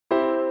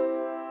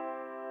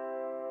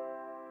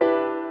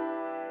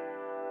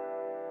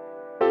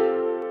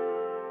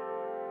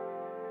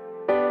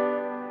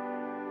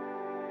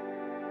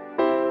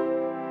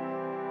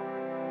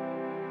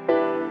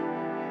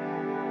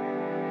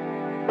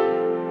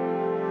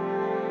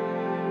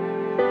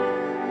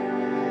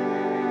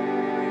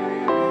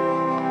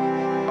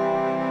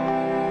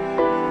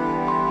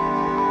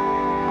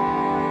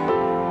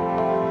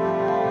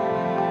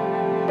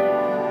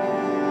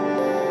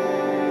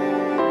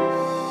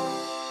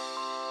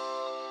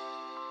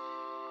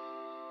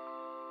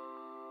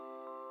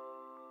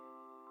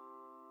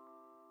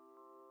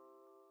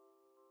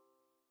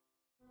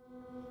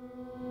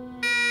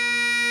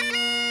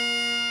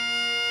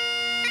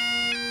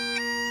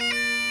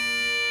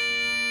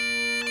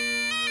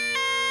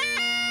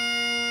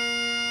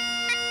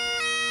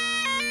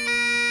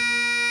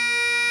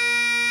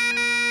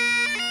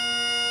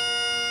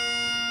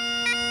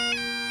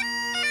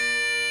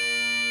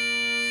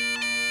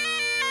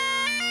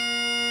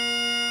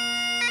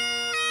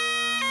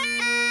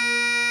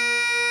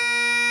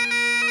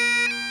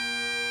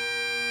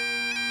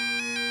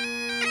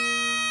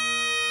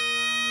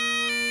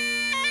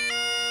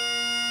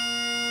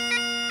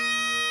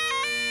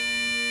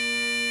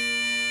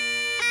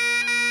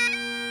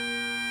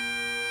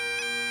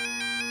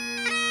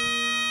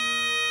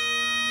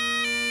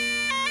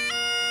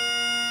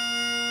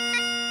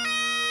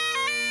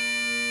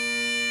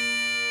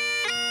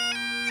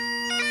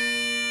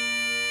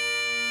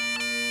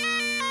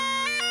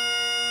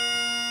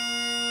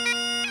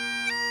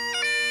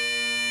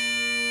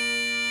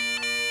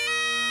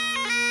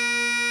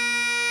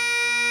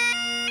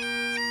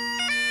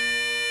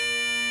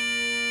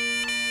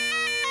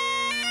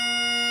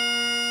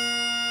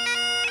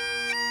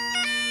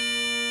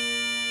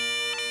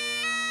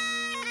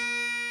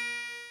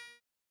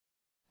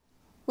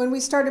When we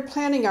started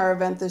planning our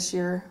event this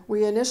year,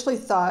 we initially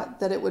thought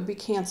that it would be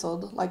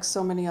canceled like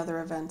so many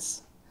other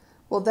events.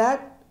 Well,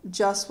 that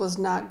just was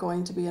not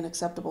going to be an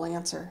acceptable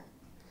answer.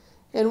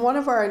 In one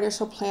of our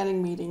initial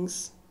planning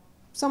meetings,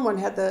 someone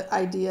had the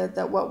idea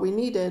that what we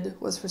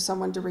needed was for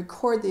someone to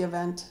record the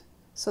event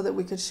so that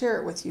we could share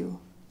it with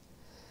you.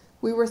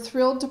 We were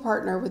thrilled to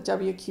partner with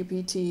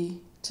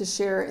WQPT to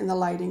share in the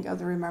lighting of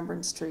the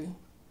Remembrance tree.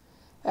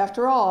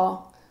 After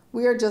all,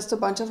 we are just a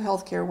bunch of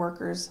healthcare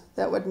workers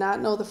that would not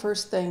know the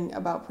first thing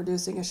about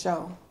producing a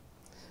show.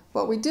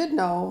 What we did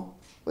know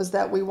was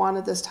that we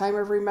wanted this time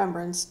of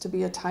remembrance to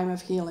be a time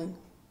of healing.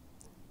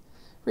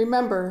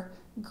 Remember,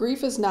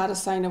 grief is not a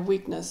sign of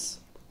weakness,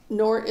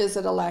 nor is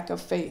it a lack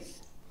of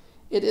faith.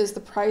 It is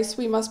the price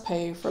we must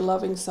pay for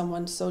loving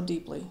someone so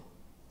deeply.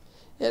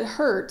 It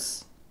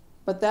hurts,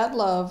 but that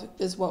love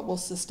is what will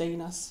sustain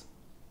us.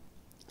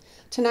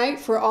 Tonight,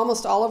 for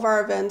almost all of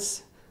our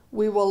events,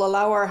 we will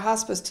allow our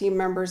hospice team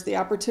members the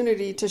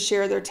opportunity to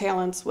share their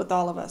talents with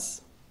all of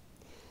us.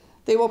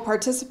 They will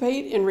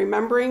participate in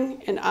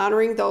remembering and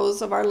honoring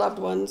those of our loved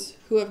ones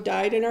who have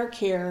died in our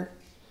care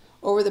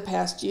over the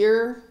past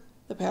year,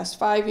 the past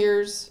 5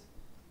 years,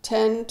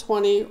 10,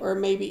 20, or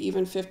maybe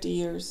even 50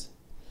 years.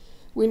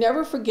 We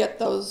never forget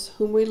those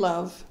whom we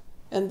love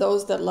and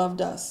those that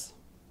loved us.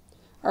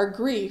 Our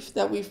grief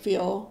that we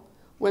feel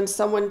when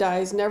someone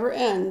dies never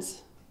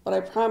ends, but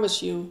I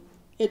promise you,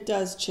 it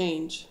does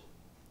change.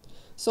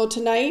 So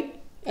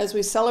tonight, as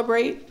we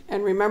celebrate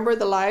and remember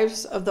the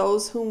lives of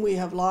those whom we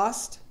have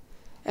lost,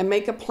 and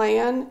make a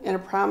plan and a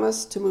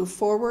promise to move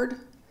forward,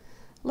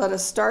 let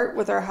us start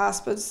with our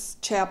hospice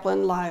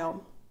chaplain,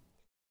 Lyle.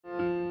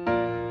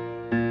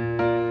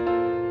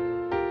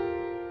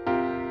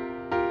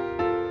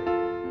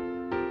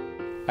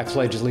 I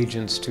pledge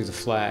allegiance to the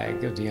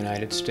flag of the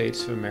United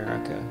States of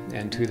America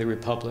and to the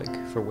republic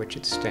for which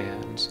it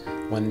stands,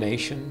 one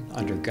nation,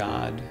 under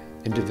God,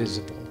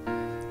 indivisible,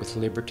 with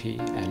liberty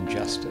and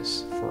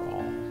justice for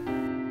all.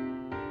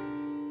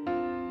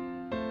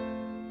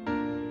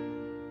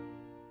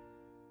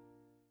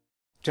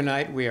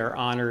 Tonight we are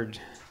honored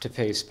to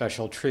pay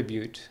special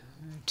tribute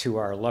to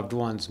our loved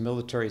ones'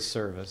 military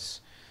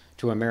service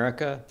to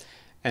America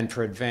and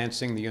for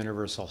advancing the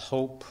universal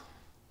hope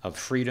of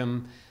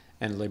freedom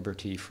and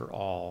liberty for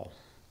all.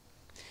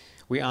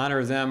 We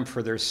honor them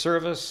for their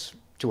service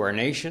to our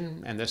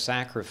nation and the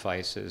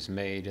sacrifices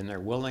made in their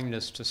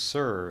willingness to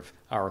serve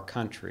our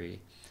country.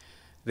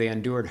 They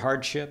endured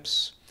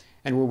hardships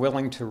and were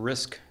willing to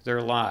risk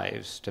their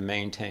lives to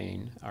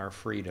maintain our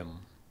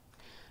freedom.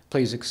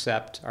 Please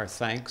accept our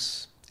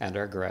thanks and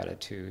our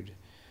gratitude.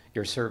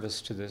 Your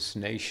service to this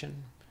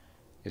nation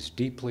is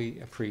deeply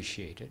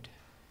appreciated.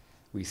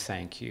 We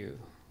thank you.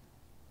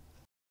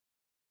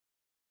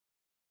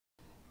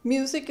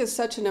 Music is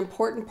such an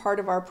important part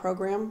of our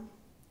program.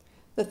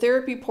 The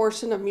therapy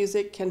portion of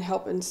music can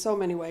help in so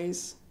many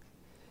ways.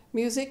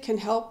 Music can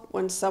help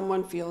when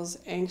someone feels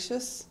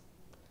anxious.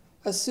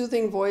 A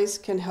soothing voice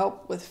can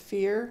help with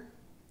fear.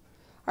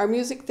 Our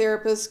music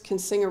therapist can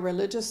sing a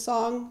religious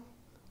song,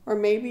 or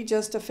maybe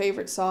just a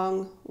favorite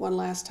song one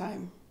last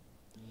time.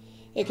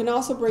 It can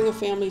also bring a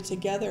family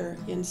together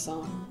in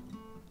song.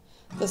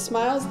 The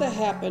smiles that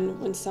happen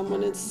when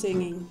someone is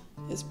singing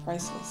is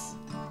priceless.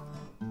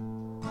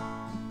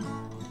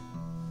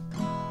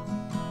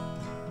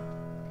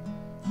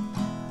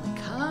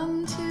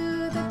 Come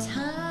to the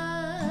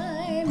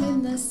time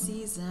in the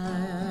season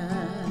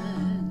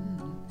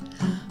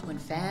when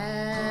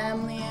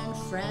family and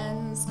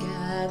friends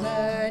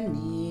gather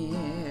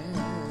near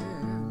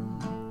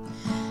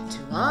to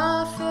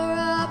offer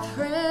a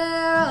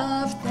prayer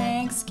of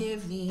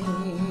thanksgiving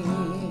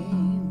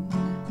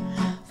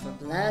for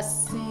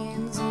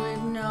blessings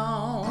we've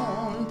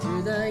known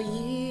through the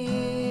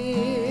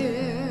year,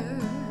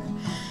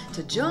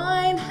 to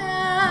join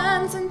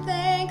hands and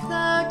thank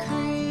the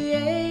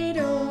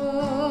Creator.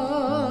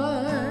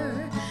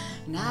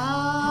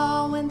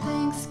 Now when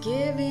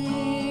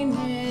Thanksgiving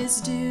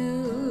is due,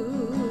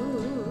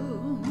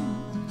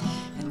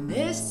 and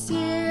this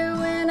year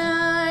when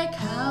I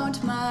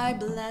count my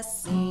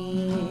blessings,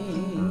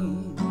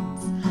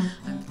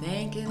 I'm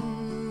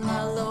thanking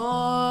the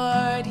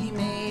Lord He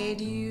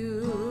made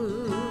you.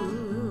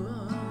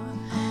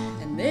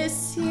 And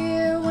this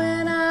year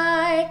when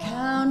I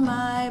count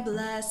my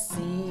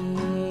blessings,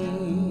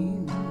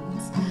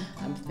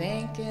 I'm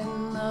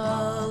thanking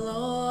the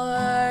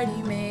Lord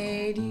He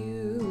made you.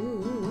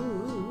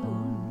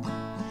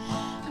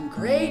 I'm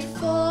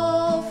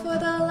grateful for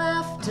the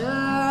laughter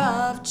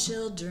of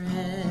children,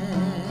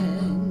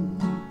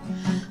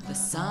 the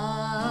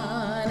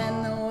sun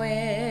and the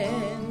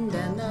wind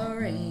and the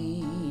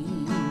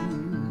rain,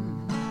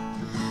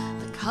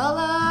 the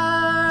color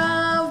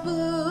of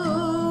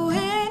blue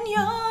in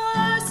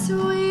your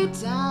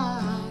sweet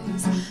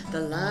eyes,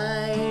 the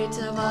light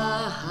of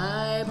a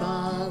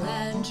highball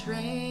and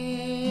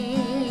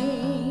train,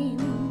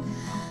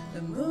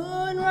 the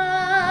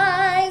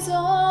moonrise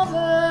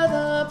over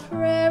the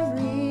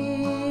prairie,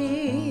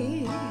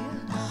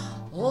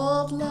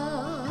 old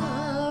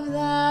love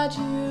that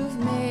you've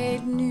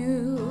made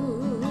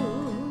new.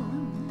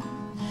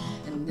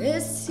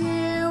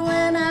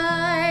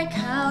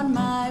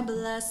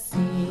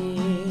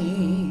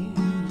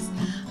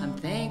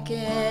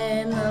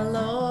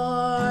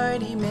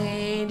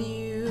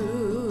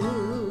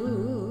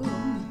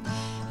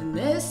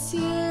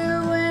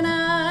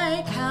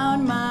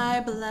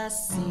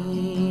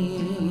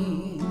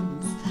 scenes.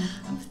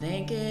 I'm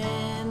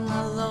thanking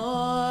the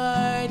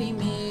Lord, He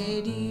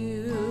made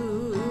you.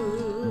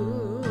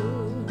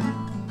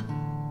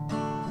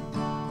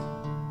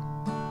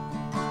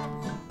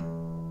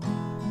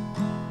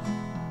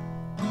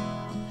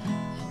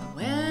 And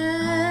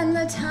when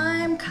the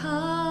time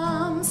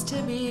comes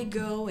to be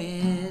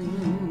going,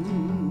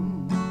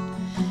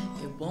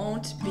 it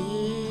won't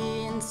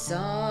be in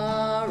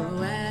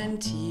sorrow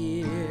and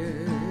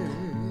tears.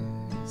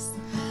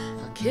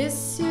 I'll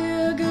kiss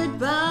you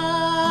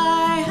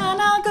goodbye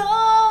and I'll go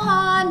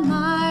on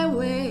my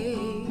way,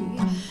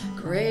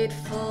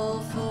 grateful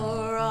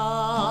for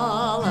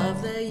all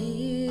of the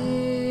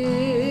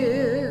years.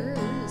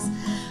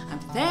 I'm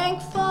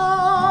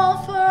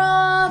thankful for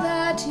all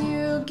that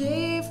you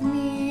gave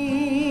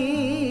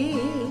me,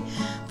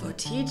 for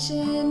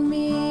teaching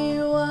me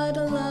what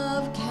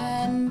love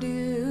can do.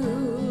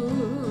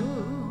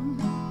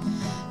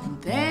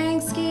 And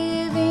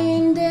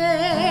Thanksgiving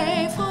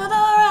Day for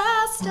the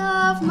rest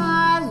of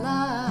my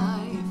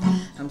life,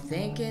 I'm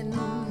thanking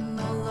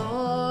the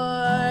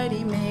Lord,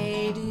 He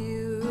made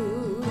you.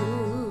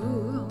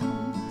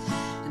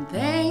 And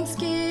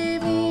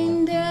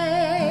Thanksgiving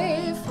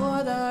Day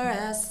for the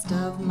rest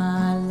of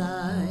my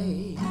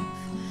life,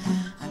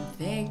 I'm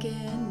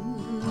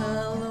thanking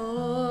the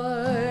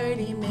Lord,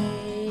 He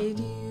made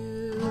you.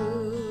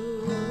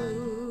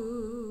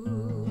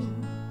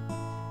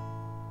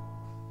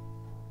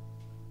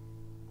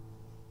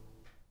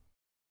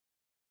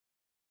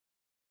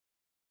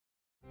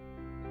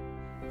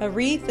 A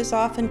wreath is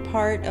often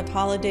part of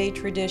holiday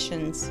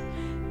traditions.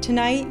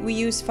 Tonight, we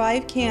use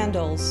 5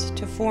 candles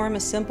to form a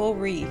simple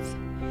wreath.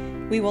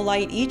 We will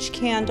light each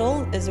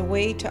candle as a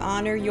way to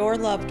honor your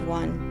loved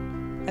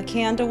one. A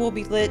candle will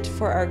be lit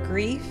for our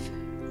grief,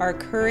 our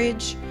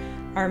courage,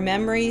 our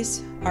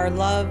memories, our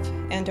love,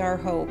 and our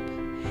hope.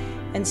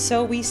 And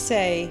so we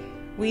say,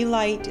 we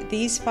light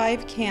these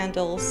 5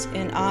 candles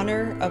in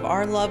honor of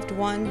our loved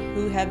one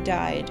who have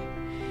died.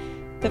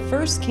 The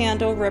first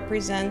candle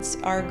represents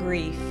our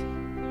grief.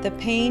 The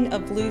pain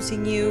of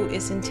losing you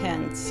is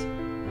intense.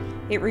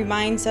 It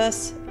reminds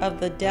us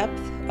of the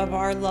depth of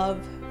our love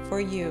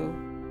for you.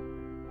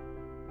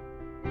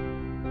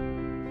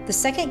 The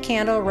second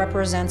candle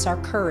represents our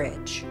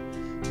courage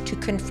to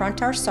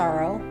confront our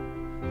sorrow,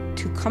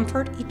 to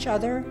comfort each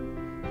other,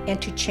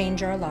 and to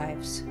change our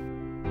lives.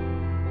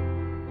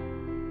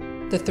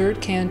 The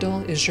third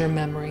candle is your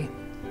memory.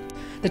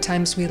 The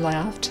times we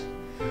laughed,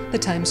 the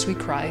times we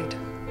cried,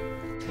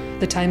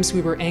 the times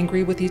we were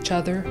angry with each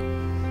other,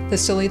 the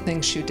silly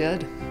things you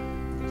did,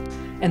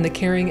 and the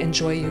caring and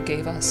joy you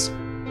gave us.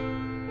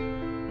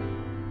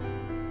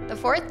 The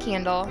fourth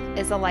candle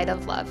is a light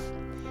of love.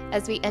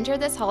 As we enter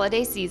this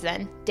holiday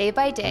season, day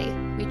by day,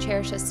 we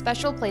cherish a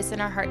special place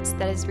in our hearts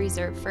that is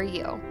reserved for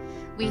you.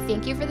 We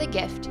thank you for the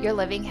gift your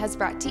living has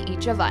brought to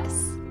each of us.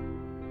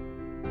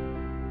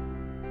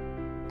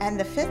 And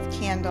the fifth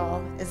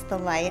candle is the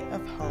light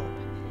of hope.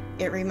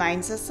 It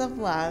reminds us of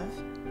love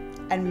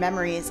and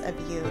memories of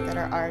you that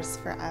are ours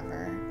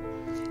forever.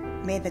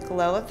 May the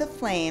glow of the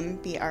flame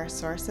be our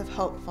source of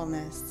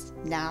hopefulness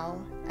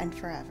now and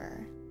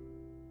forever.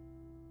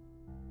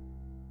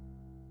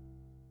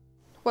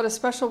 What a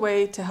special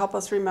way to help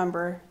us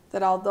remember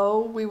that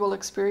although we will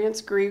experience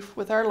grief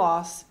with our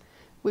loss,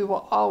 we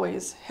will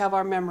always have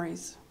our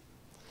memories.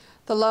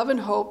 The love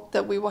and hope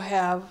that we will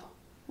have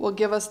will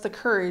give us the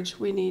courage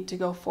we need to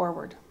go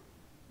forward.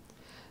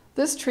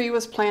 This tree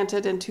was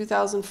planted in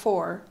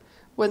 2004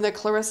 when the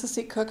Clarissa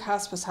C. Cook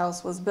Hospice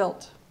House was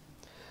built.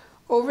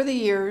 Over the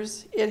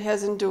years, it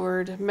has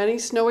endured many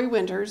snowy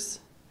winters,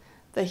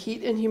 the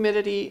heat and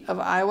humidity of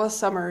Iowa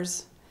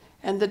summers,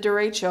 and the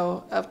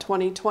derecho of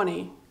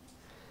 2020,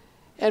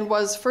 and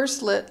was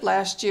first lit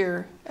last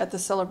year at the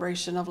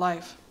Celebration of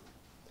Life.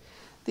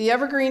 The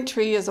evergreen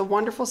tree is a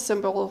wonderful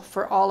symbol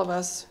for all of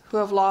us who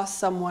have lost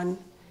someone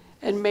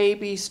and may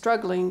be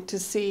struggling to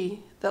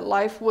see that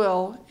life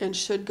will and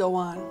should go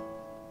on.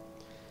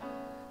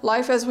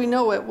 Life as we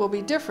know it will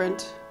be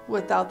different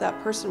without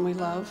that person we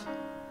love,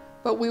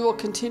 but we will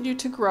continue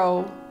to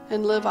grow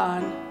and live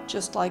on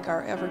just like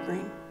our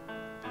evergreen.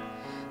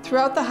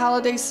 Throughout the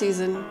holiday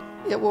season,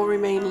 it will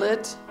remain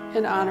lit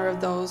in honor of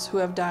those who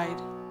have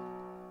died.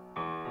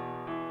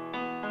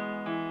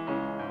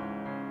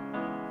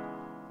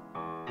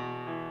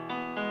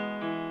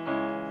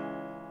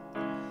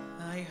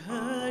 I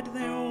heard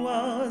there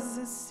was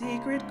a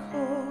secret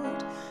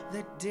chord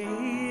that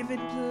David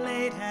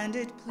played and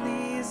it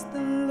pleased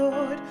the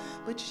Lord,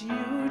 but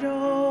you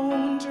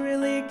don't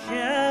really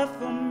care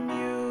for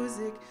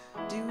music,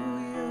 do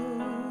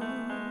you?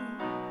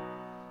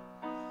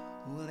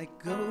 Well, it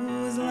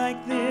goes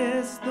like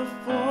this: the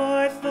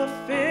fourth, the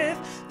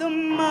fifth, the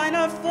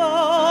minor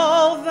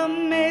fall, the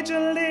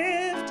major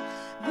lift,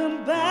 the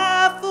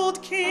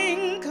baffled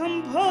king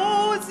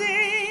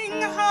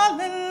composing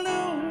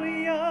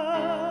hallelujah,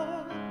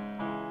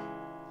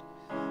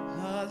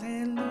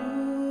 hallelujah,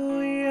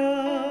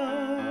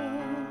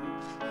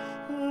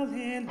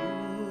 hallelujah,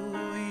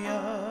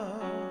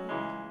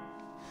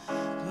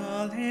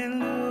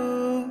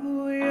 hallelujah.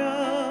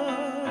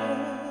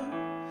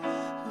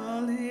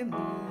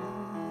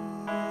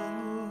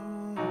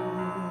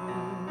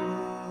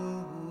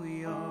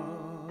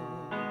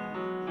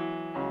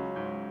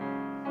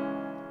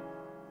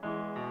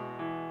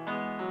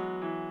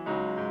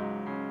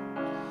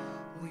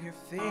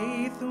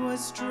 faith was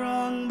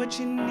strong, but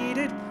she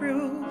needed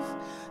proof.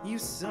 You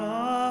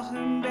saw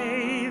her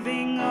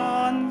bathing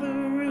on the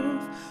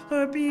roof.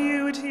 Her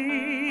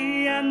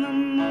beauty and the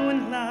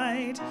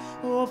moonlight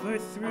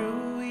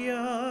overthrew you.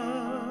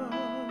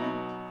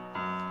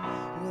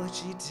 Well,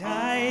 she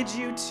tied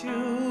you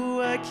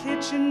to a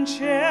kitchen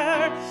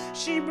chair.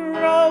 She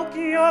broke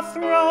your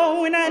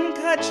throne and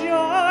cut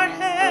your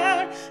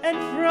hair. And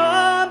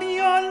from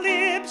your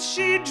lips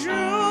she drew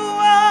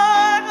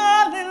a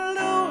hallelujah.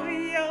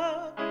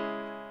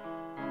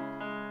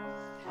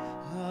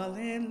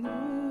 Hallelujah.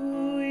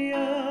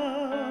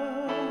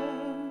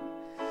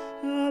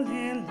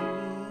 Hallelujah.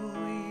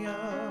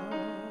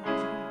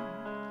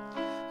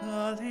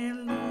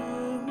 Hallelujah.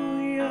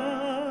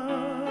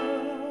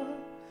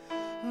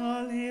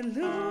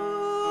 Hallelujah.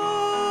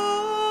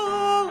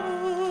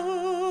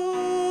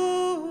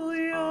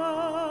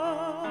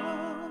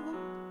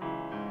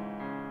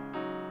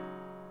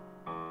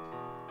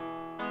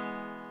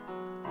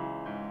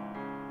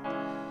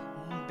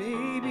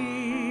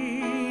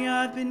 Baby,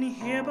 I've been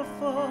here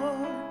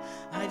before.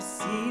 I've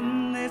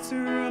seen this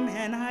room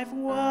and I've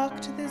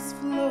walked this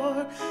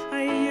floor.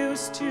 I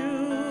used to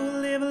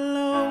live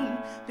alone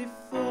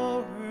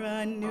before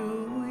I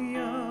knew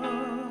you.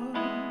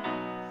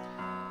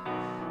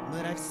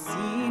 But I've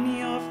seen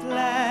your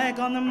flag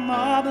on the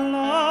marble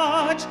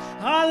arch.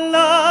 Our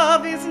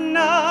love is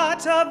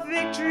not a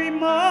victory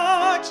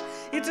march.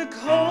 It's a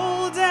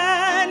cold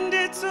and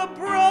it's a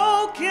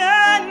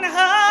broken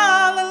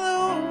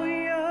hallelujah.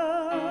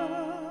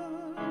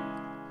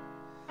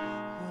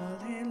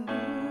 Hallelujah.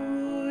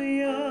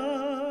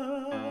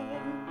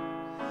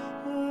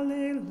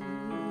 Hallelujah.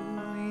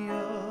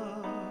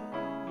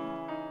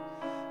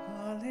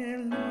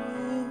 Hallelujah.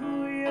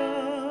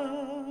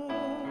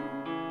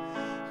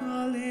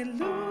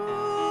 Hallelujah.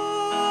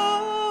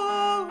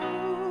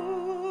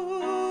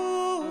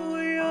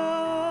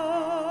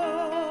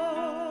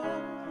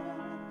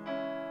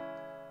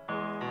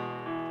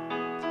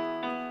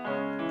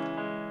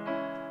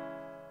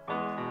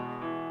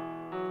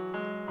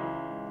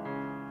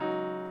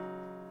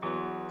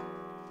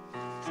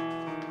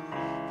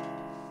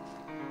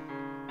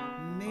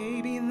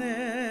 Maybe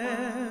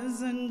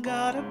there's a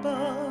God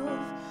above,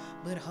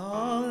 but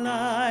all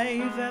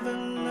I've ever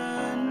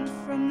learned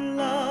from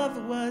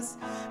love was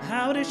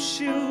how to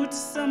shoot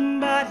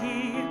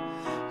somebody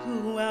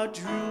who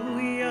outdrew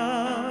you.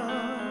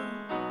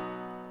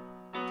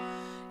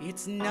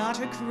 It's not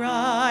a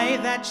cry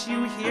that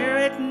you hear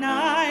at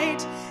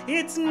night.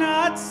 It's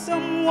not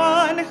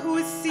someone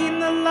who's seen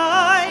the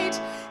light.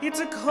 It's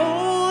a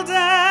cold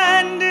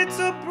and it's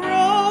a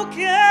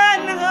broken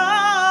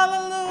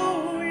hallelujah.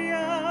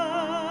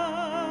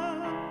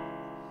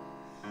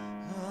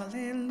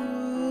 Hallelujah.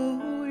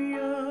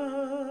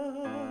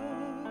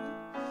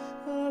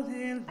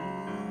 Hallelujah.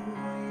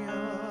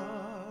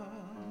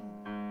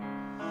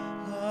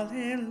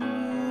 Hallelujah.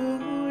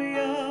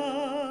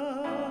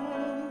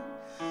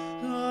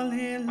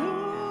 Hallelujah.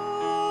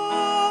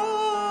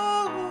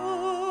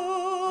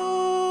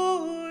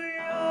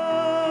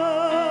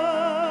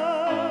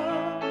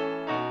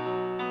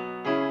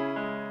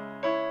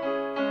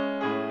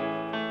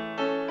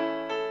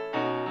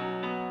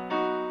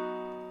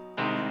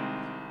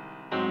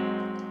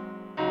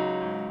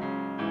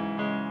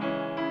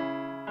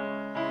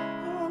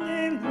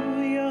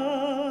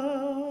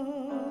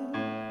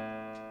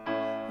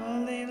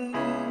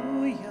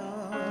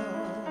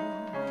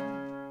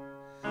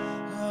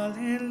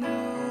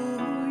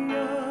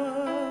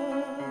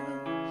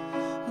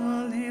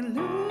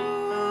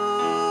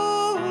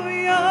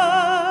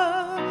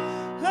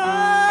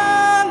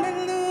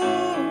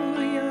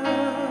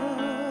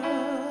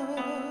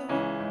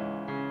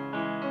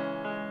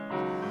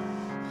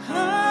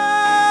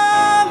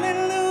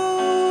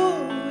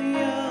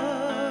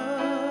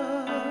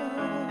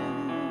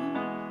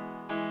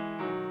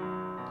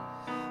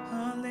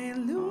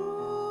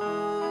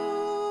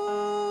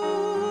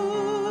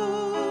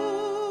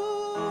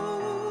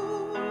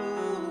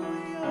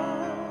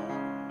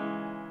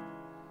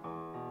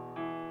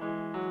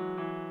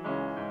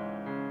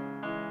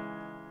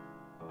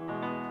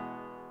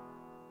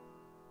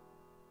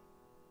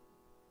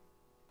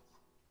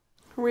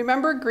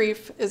 Remember,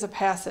 grief is a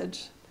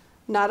passage,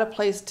 not a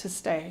place to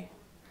stay.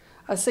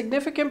 A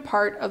significant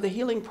part of the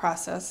healing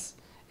process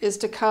is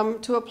to come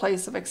to a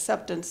place of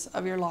acceptance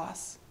of your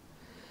loss.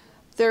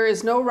 There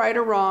is no right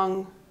or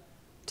wrong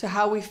to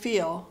how we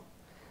feel,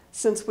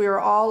 since we are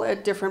all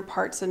at different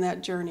parts in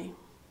that journey.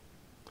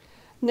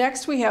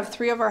 Next, we have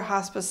 3 of our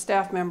hospice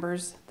staff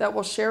members that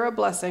will share a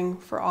blessing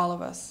for all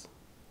of us.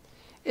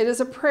 It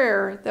is a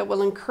prayer that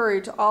will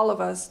encourage all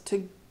of us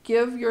to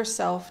give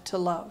yourself to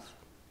love.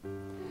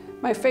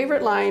 My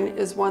favorite line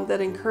is one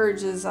that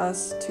encourages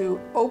us to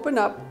open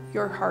up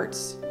your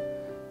hearts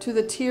to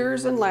the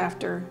tears and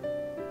laughter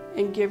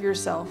and give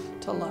yourself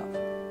to love.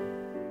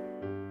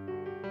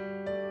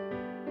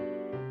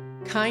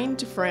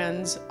 Kind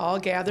friends all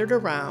gathered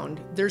around,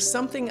 there's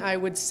something I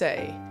would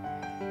say.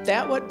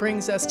 That what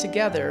brings us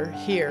together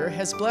here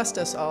has blessed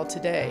us all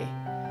today.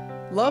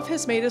 Love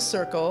has made a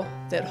circle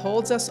that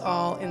holds us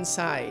all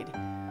inside.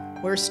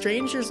 Where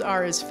strangers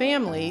are as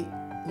family,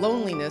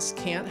 loneliness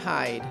can't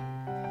hide.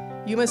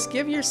 You must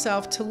give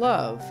yourself to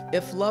love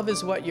if love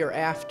is what you're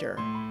after.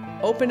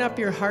 Open up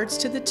your hearts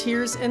to the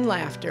tears and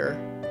laughter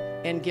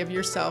and give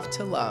yourself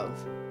to love.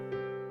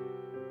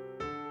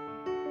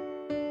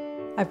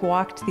 I've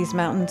walked these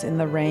mountains in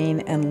the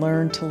rain and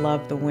learned to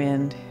love the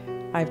wind.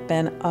 I've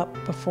been up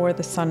before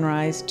the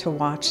sunrise to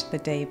watch the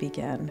day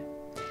begin.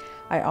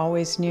 I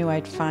always knew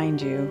I'd find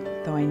you,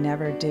 though I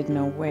never did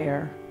know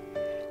where.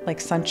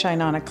 Like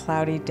sunshine on a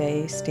cloudy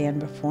day, stand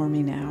before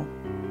me now.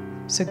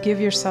 So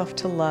give yourself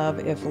to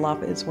love if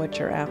love is what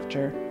you're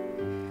after.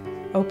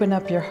 Open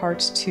up your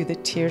hearts to the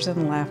tears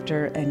and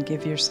laughter and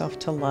give yourself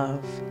to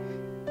love.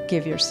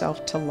 Give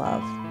yourself to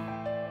love.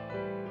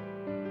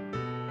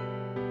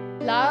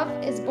 Love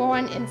is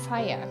born in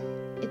fire.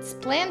 It's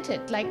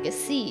planted like a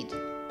seed.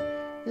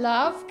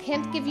 Love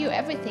can't give you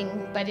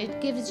everything, but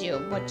it gives you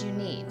what you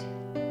need.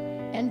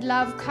 And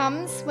love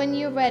comes when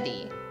you're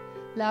ready.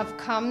 Love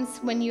comes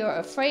when you're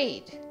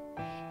afraid.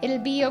 It'll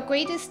be your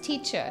greatest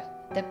teacher,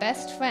 the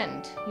best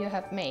friend you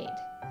have made.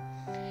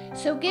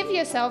 So give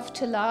yourself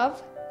to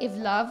love if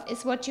love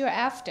is what you're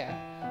after.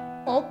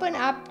 Open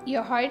up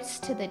your hearts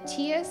to the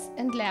tears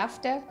and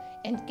laughter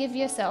and give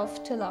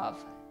yourself to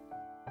love.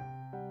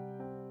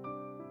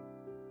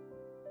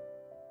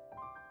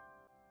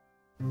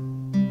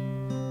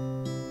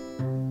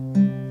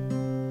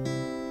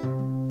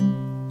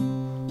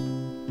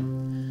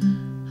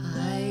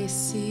 I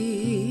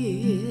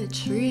see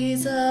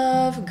trees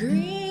of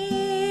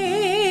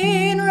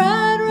green,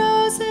 red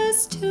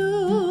roses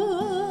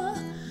too.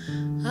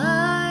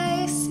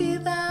 I see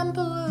them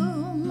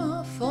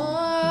bloom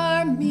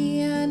for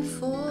me and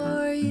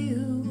for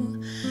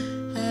you.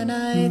 And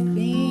I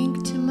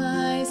think to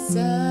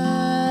myself,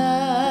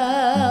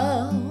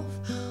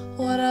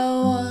 what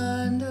a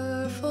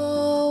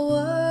wonderful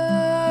world.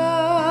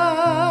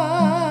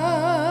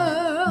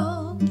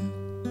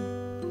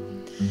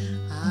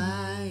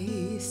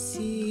 I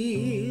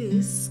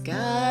see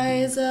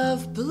skies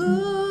of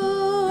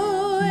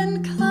blue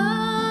and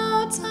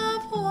clouds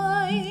of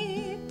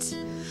white,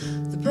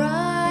 the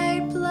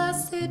bright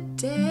blessed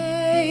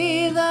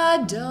day,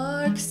 the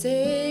dark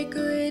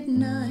sacred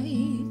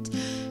night.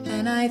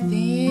 And I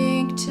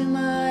think to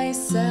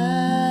myself,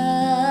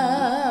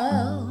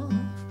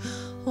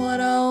 what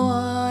a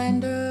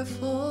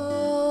wonderful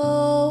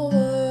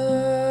world.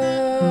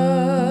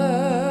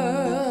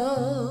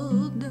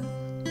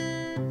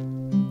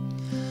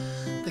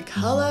 The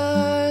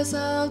colors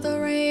of the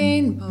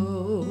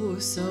rainbow,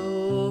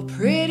 so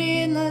pretty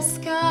in the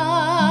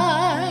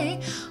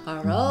sky,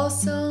 are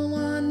also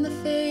on the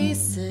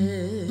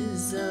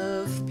faces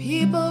of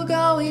people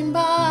going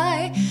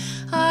by.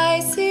 I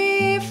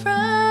see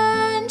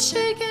friends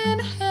shaking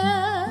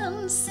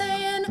hands,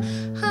 saying,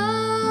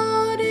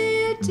 how do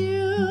you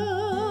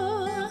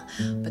do?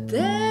 But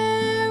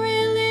they're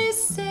really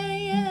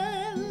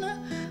saying,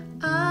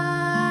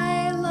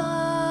 I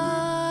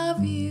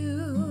love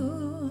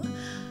you.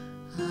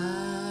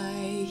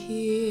 I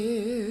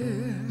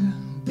hear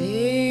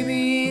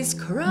babies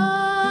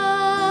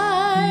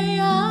cry,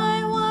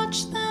 I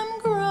watch them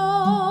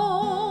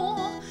grow.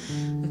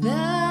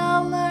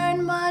 They'll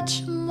learn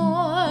much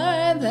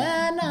more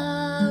than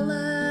I'll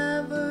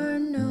ever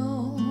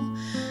know.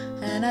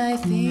 And I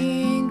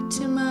think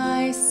to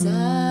myself,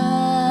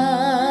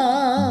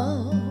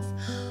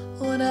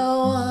 what a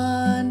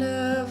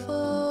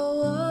wonderful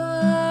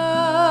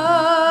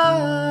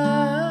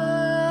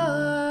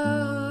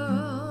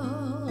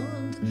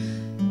world.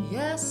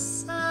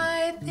 Yes,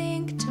 I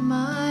think to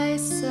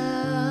myself,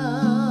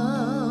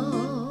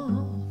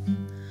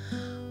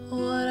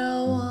 what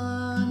a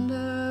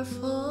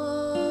wonderful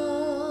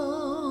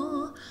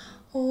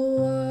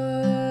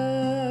world.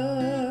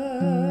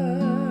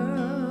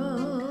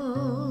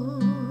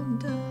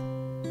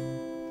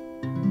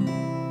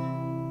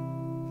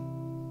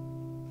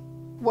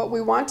 What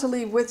we want to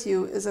leave with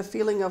you is a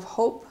feeling of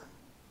hope,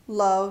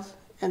 love,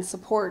 and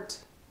support.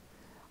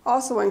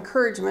 Also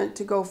encouragement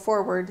to go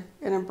forward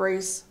and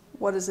embrace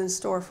what is in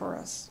store for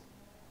us.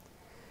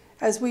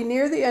 As we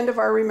near the end of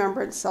our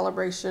Remembrance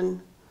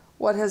celebration,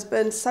 what has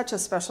been such a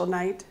special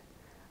night,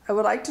 I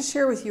would like to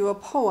share with you a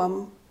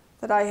poem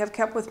that I have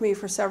kept with me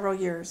for several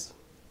years.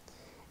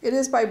 It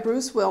is by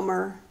Bruce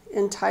Wilmer,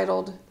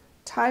 entitled,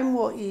 Time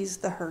Will Ease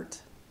the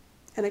Hurt.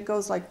 And it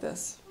goes like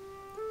this.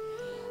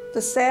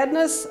 The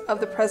sadness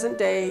of the present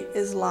day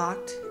is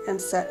locked and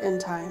set in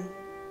time,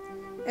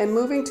 and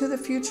moving to the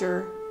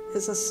future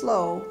is a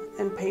slow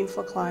and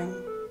painful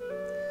climb.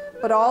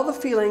 But all the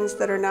feelings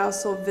that are now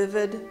so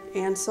vivid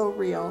and so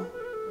real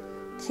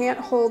can't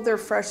hold their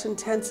fresh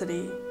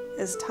intensity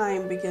as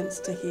time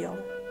begins to heal.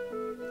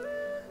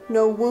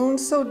 No wound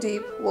so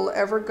deep will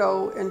ever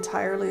go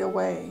entirely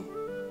away,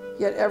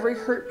 yet every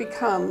hurt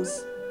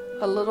becomes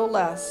a little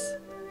less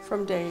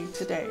from day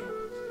to day.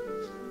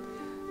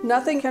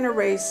 Nothing can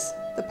erase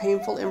the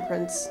painful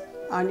imprints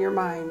on your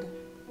mind,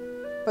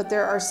 but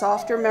there are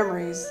softer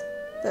memories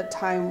that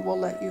time will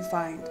let you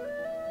find.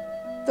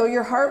 Though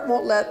your heart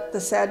won't let the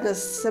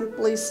sadness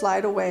simply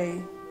slide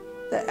away,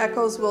 the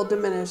echoes will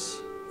diminish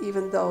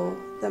even though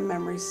the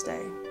memories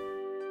stay.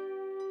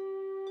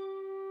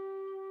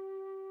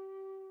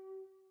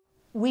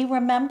 We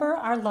remember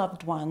our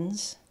loved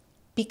ones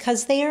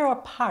because they are a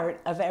part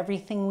of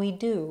everything we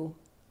do,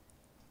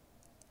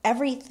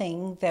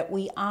 everything that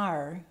we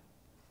are.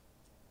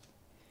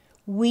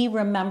 We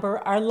remember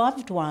our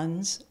loved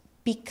ones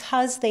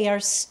because they are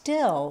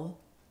still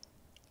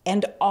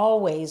and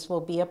always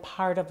will be a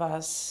part of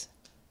us.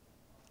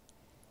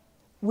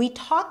 We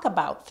talk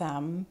about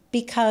them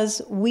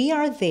because we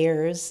are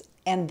theirs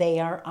and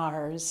they are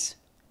ours.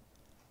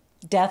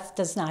 Death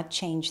does not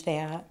change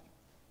that.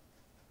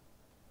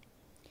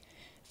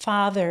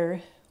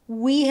 Father,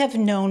 we have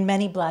known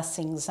many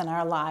blessings in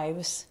our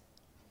lives.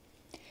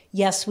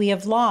 Yes, we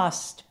have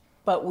lost,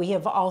 but we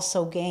have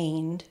also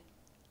gained.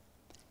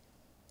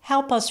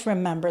 Help us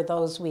remember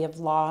those we have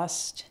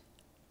lost.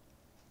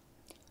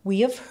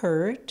 We have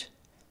hurt,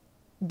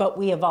 but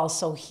we have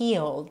also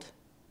healed.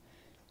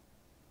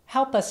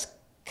 Help us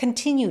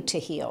continue to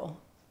heal.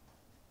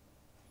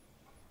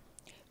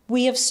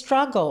 We have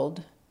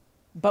struggled,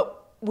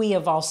 but we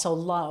have also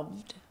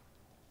loved.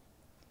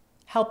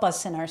 Help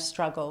us in our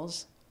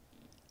struggles.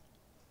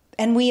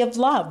 And we have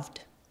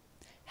loved.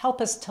 Help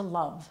us to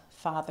love,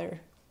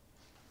 Father.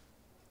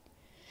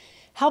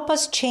 Help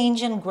us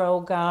change and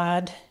grow,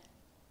 God,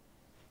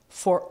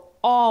 for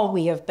all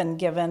we have been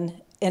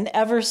given in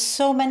ever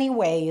so many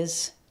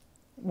ways.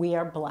 We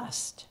are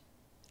blessed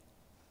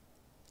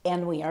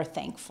and we are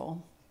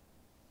thankful.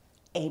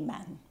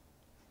 Amen.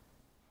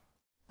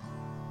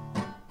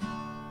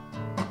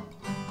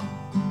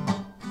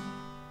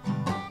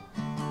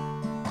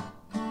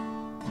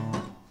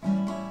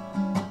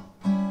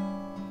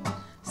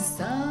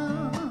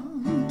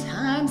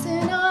 Sometimes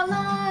in our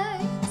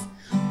lives,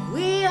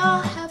 we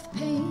all have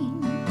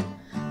pain,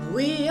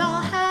 we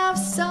all have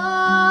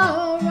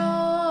sorrow,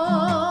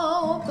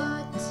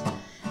 but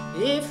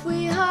if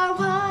we are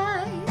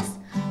wise,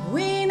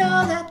 we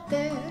know that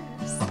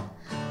there's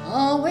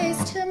always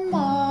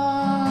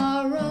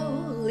tomorrow.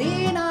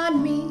 Lean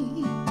on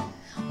me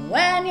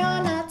when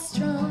you're not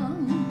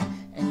strong,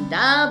 and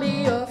I'll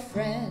be your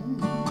friend.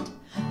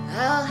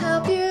 I'll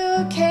help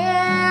you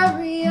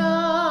carry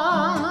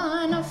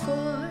on,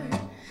 for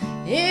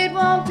it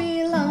won't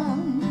be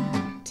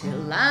long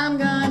till I'm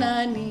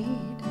gonna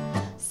need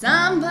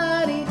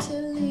somebody to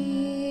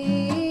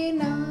lean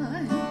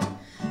on.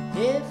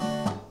 If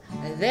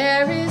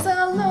there is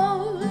a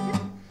load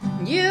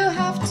you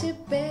have to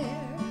bear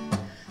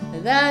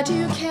that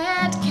you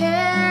can't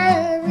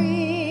carry,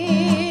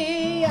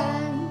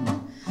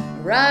 I'm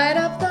right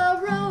up the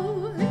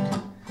road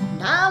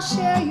and I'll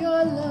share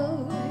your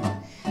load.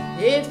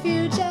 If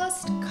you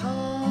just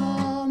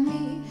call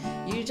me,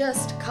 you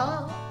just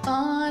call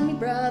on me,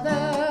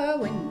 brother,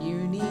 when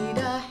you need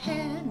a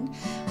hand.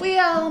 We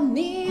all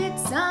need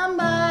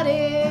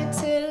somebody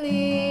to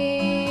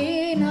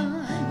lean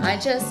on. I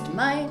just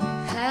might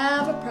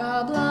have a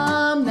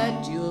problem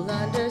that you'll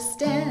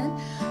understand.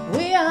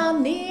 We all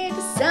need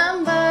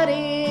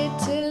somebody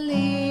to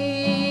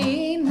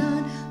lean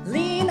on.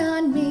 Lean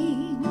on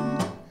me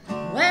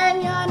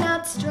when you're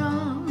not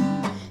strong,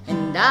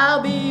 and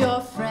I'll be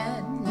your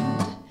friend.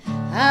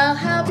 I'll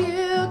help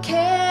you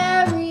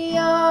carry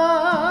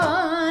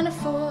on,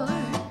 for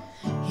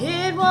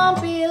it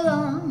won't be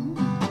long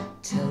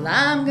till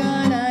I'm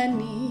gonna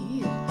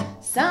need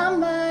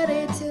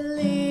somebody to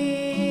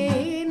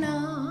lean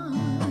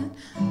on,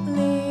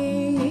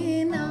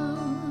 lean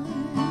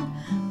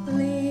on,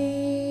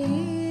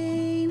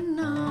 lean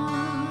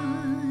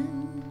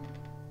on.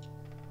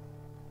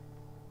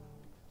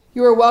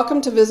 You are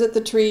welcome to visit the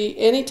tree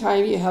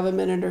anytime you have a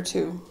minute or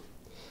two.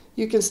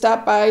 You can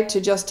stop by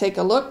to just take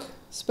a look,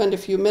 spend a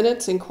few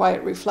minutes in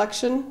quiet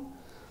reflection,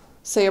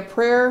 say a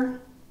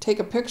prayer, take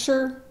a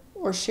picture,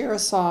 or share a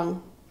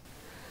song.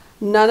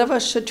 None of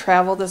us should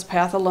travel this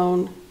path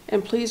alone,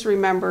 and please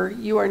remember,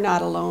 you are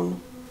not alone.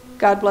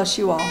 God bless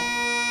you all.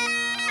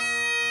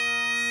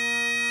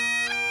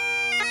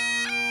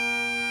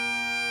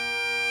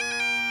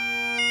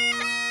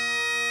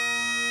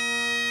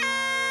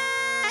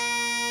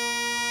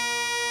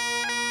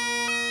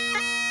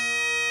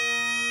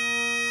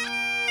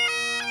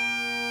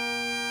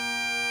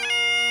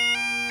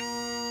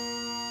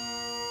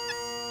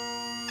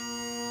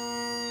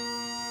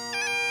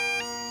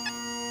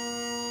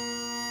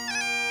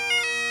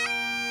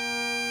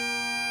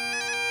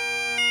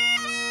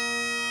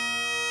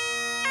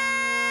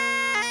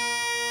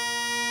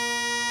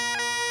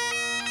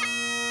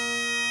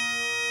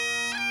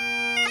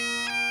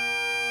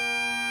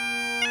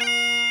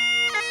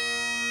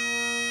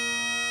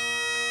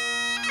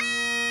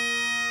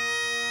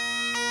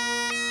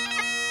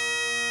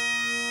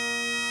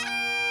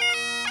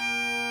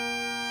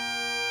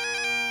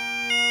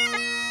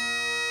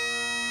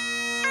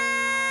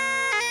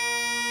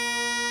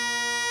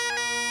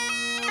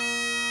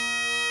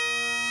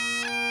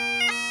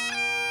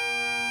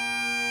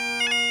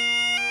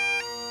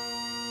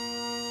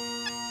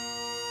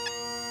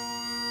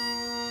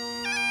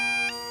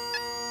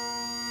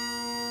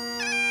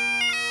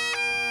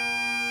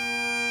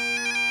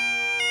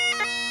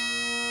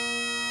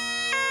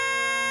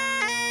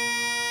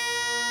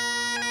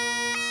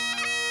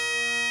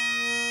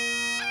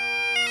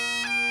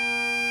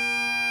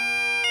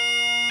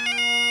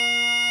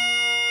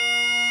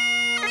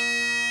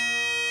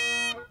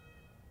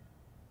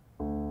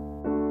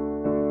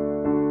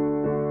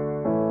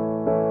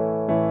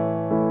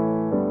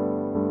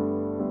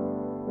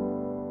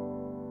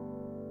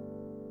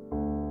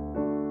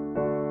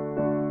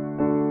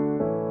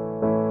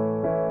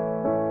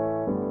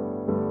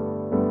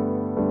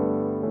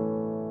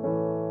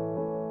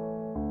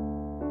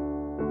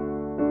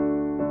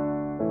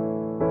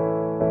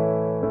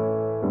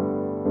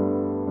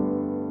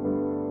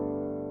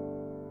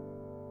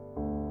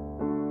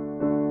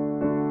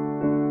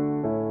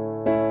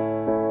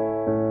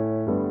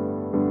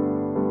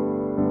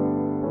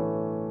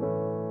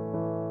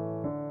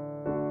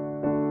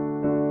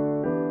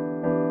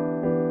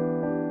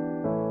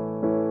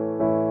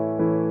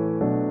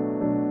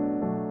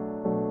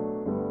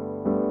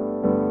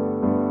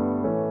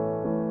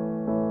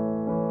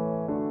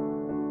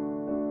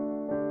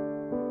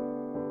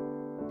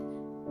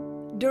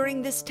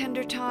 During this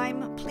tender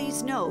time,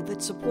 please know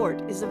that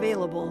support is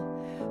available.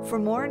 For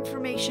more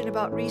information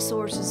about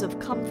resources of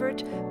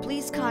comfort,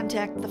 please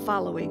contact the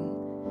following: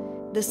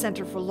 the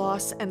Center for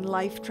Loss and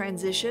Life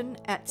Transition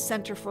at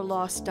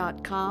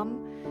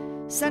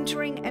centerforloss.com,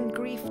 Centering and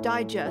Grief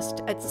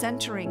Digest at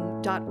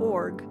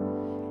centering.org,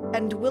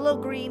 and Willow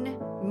Green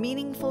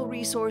Meaningful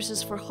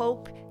Resources for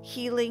Hope,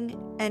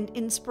 Healing, and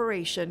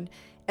Inspiration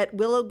at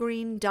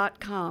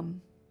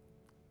willowgreen.com.